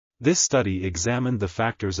This study examined the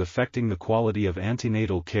factors affecting the quality of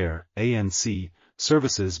antenatal care (ANC)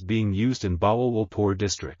 services being used in Bahawalpur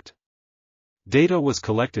district. Data was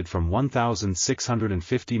collected from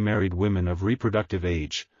 1,650 married women of reproductive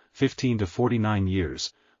age, 15 to 49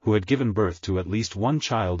 years, who had given birth to at least one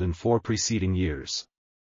child in 4 preceding years.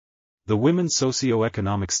 The women's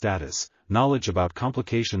socio-economic status, knowledge about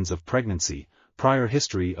complications of pregnancy, prior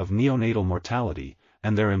history of neonatal mortality,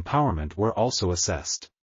 and their empowerment were also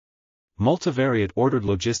assessed. Multivariate ordered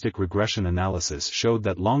logistic regression analysis showed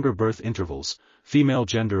that longer birth intervals, female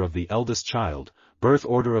gender of the eldest child, birth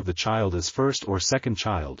order of the child as first or second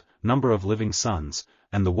child, number of living sons,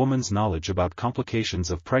 and the woman's knowledge about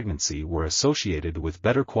complications of pregnancy were associated with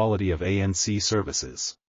better quality of ANC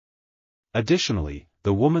services. Additionally,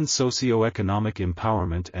 the woman's socio-economic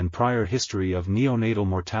empowerment and prior history of neonatal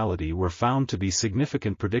mortality were found to be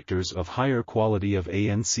significant predictors of higher quality of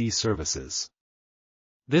ANC services.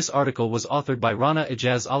 This article was authored by Rana,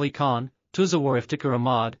 Ejaz Ali Khan, Tusawar, Iftikhar,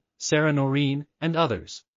 Ahmad, Sara, Noreen, and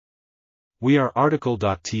others. We are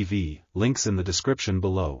RTCLTV, links in the description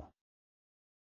below.